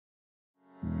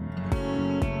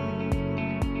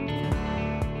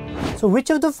So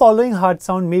which of the following heart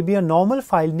sound may be a normal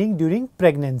finding during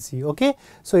pregnancy? Okay,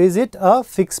 so is it a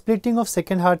fixed splitting of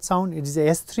second heart sound? It is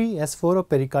S3, S4 or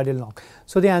pericardial knock.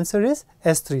 So the answer is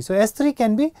S3. So S3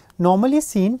 can be normally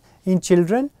seen in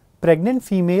children, pregnant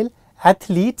female,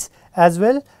 athletes as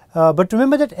well. But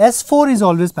remember that S4 is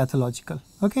always pathological.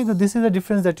 Okay, so this is the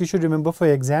difference that you should remember for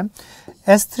your exam.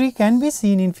 S3 can be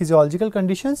seen in physiological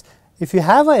conditions. If you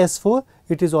have a S4,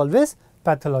 it is always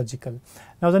pathological.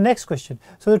 Now the next question.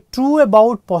 So the true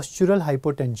about postural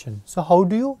hypotension. So how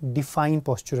do you define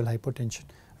postural hypotension,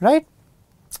 right?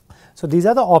 So these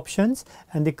are the options,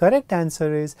 and the correct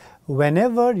answer is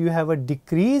whenever you have a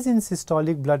decrease in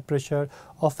systolic blood pressure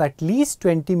of at least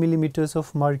 20 millimeters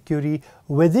of mercury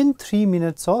within 3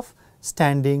 minutes of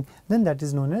standing, then that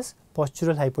is known as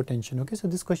postural hypotension. Okay, so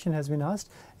this question has been asked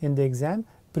in the exam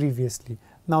previously.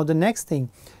 Now the next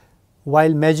thing,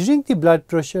 while measuring the blood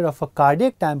pressure of a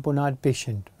cardiac tamponade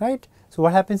patient, right? So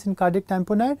what happens in cardiac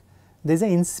tamponade? There is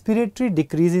an inspiratory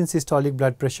decrease in systolic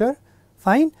blood pressure,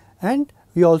 fine, and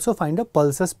we also find a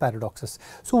pulsus paradoxus.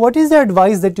 So what is the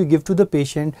advice that you give to the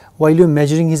patient while you are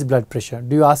measuring his blood pressure?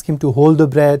 Do you ask him to hold the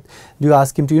breath? Do you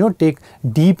ask him to take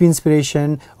deep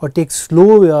inspiration, or take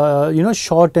slow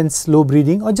short and slow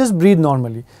breathing, or just breathe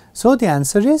normally? So the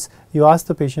answer is you ask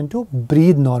the patient to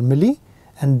breathe normally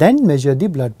and then measure the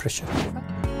blood pressure.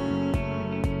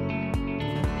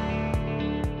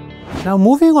 Now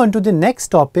moving on to the next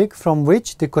topic from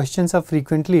which the questions are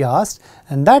frequently asked,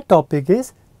 and that topic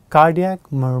is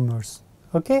cardiac murmurs.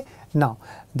 Okay. Now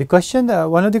the question,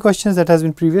 one of the questions that has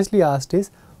been previously asked is,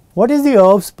 what is the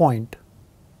Erb's point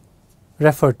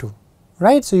refer to?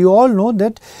 Right. So you all know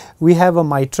that we have a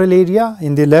mitral area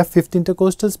in the left fifth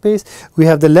intercostal space, we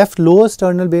have the left lower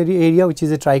sternal area which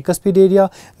is a tricuspid area,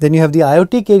 then you have the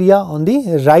aortic area on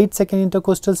the right second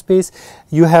intercostal space,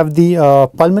 you have the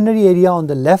pulmonary area on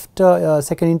the left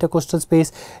second intercostal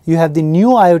space, you have the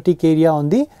new aortic area on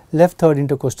the left third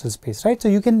intercostal space, right. So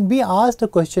you can be asked a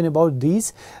question about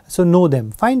these, so know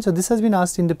them, fine. So this has been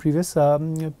asked in the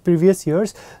previous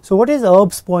years. So what is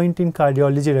Erb's point in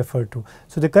cardiology refer to?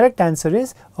 So the correct answer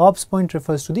is Erb's point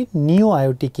refers to the new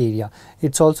aortic area.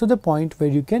 It's also the point where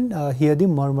you can hear the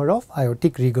murmur of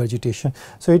aortic regurgitation.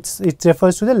 So it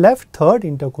refers to the left third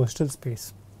intercostal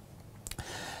space.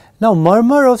 Now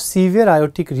murmur of severe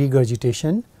aortic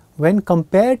regurgitation when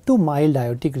compared to mild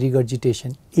aortic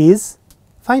regurgitation is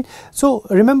fine. So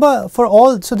remember, for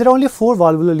all, so there are only 4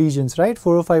 valvular lesions, right?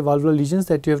 4 or 5 valvular lesions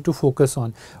that you have to focus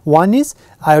on. One is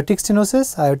aortic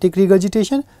stenosis, aortic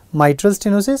regurgitation, mitral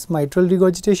stenosis, mitral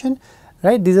regurgitation,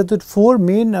 right? These are the 4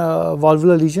 main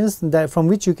valvular lesions that from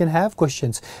which you can have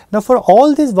questions. Now for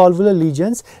all these valvular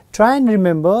lesions, try and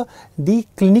remember the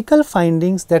clinical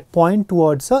findings that point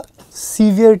towards a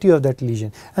severity of that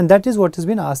lesion, and that is what has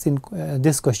been asked in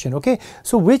this question. Okay,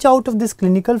 so which out of this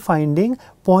clinical finding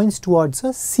points towards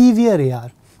a severe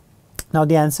AR? Now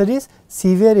the answer is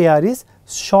severe AR is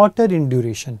shorter in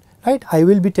duration, right? I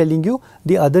will be telling you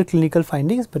the other clinical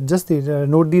findings, but just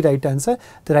note the right answer.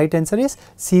 The right answer is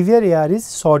severe AR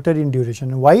is shorter in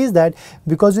duration. Why is that?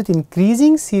 Because with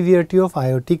increasing severity of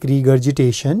aortic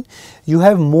regurgitation, you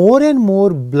have more and more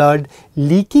blood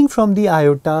leaking from the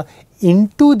aorta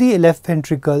into the left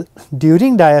ventricle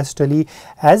during diastole,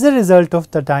 as a result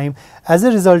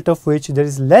of which there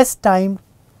is less time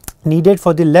needed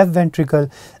for the left ventricle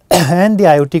and the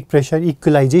aortic pressure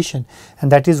equalization,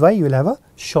 and that is why you will have a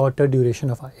shorter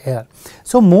duration of air.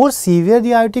 So more severe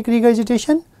the aortic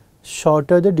regurgitation,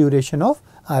 shorter the duration of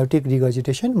aortic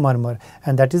regurgitation murmur,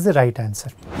 and that is the right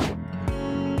answer.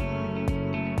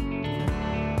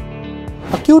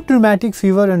 Acute rheumatic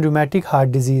fever and rheumatic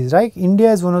heart disease, right?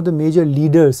 India is one of the major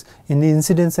leaders in the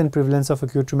incidence and prevalence of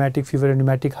acute rheumatic fever and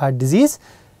rheumatic heart disease.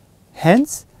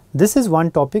 Hence, this is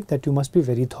one topic that you must be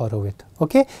very thorough with.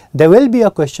 Okay, there will be a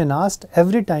question asked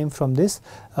every time from this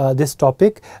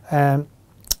topic.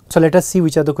 So let us see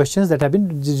which are the questions that have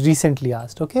been recently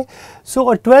asked. Okay,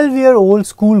 so a 12-year-old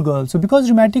schoolgirl. So because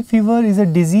rheumatic fever is a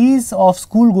disease of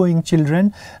school-going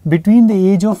children between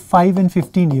the age of 5 and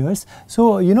 15 years.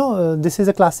 So this is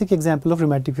a classic example of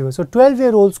rheumatic fever. So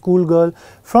 12-year-old schoolgirl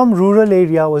from rural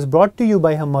area was brought to you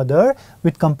by her mother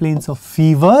with complaints of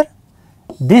fever,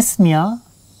 dyspnea,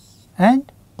 and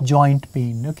joint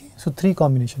pain. Okay, so 3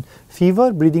 combination: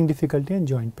 fever, breathing difficulty, and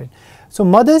joint pain. So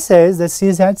mother says that she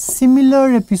has had similar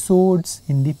episodes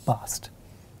in the past,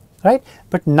 right?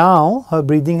 But now her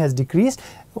breathing has decreased.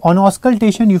 On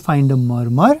auscultation, you find a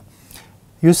murmur.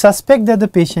 You suspect that the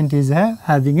patient is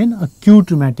having an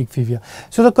acute rheumatic fever.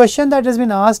 So the question that has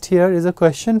been asked here is a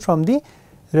question from the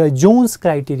Jones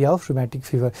criteria of rheumatic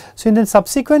fever. So in the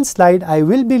subsequent slide, I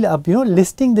will be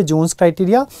listing the Jones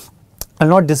criteria. I'll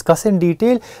not discuss in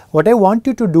detail. What I want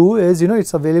you to do is,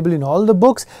 it's available in all the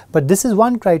books, but this is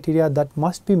one criteria that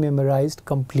must be memorized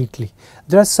completely.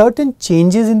 There are certain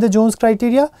changes in the Jones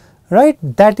criteria, right?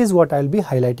 That is what I'll be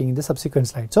highlighting in the subsequent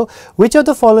slide. So, which of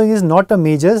the following is not a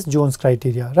major Jones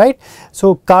criteria, right?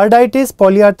 So, carditis,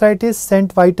 polyarthritis,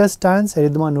 St. Vitus stans,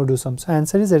 erythema nodosum. So,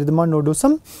 answer is erythema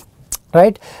nodosum,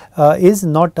 right, is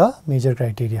not a major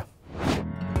criteria.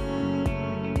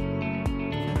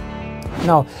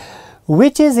 Now,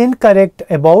 which is incorrect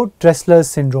about Dressler's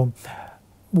syndrome?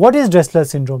 What is Dressler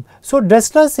syndrome? So,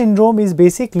 Dressler syndrome is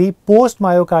basically post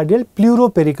myocardial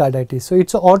pleuropericarditis. So,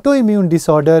 it's an autoimmune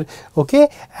disorder, okay,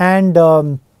 and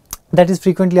that is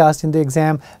frequently asked in the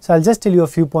exam. So, I'll just tell you a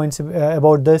few points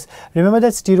about this. Remember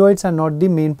that steroids are not the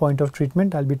main point of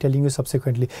treatment. I'll be telling you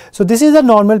subsequently. So, this is a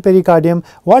normal pericardium.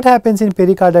 What happens in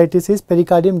pericarditis is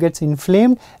pericardium gets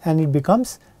inflamed and it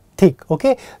becomes thick,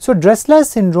 okay. So, Dressler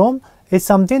syndrome is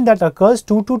something that occurs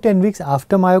 2 to 10 weeks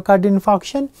after myocardial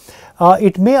infarction.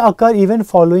 It may occur even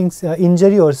following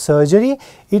injury or surgery.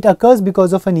 It occurs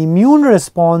because of an immune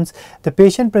response. The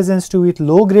patient presents to with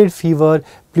low grade fever,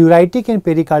 pleuritic and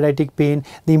pericarditic pain.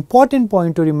 The important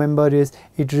point to remember is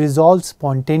it resolves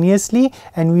spontaneously,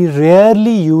 and we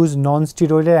rarely use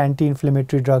non-steroidal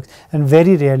anti-inflammatory drugs and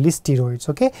very rarely steroids,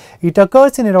 okay. It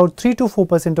occurs in around 3 to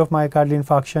 4% of myocardial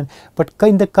infarction, but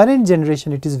in the current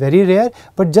generation it is very rare.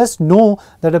 But just know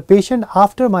that a patient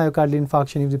after myocardial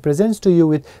infarction, if he presents to you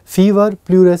with fever,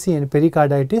 pleurisy and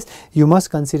pericarditis, you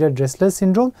must consider Dressler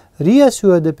syndrome.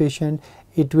 Reassure the patient,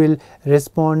 it will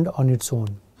respond on its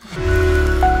own.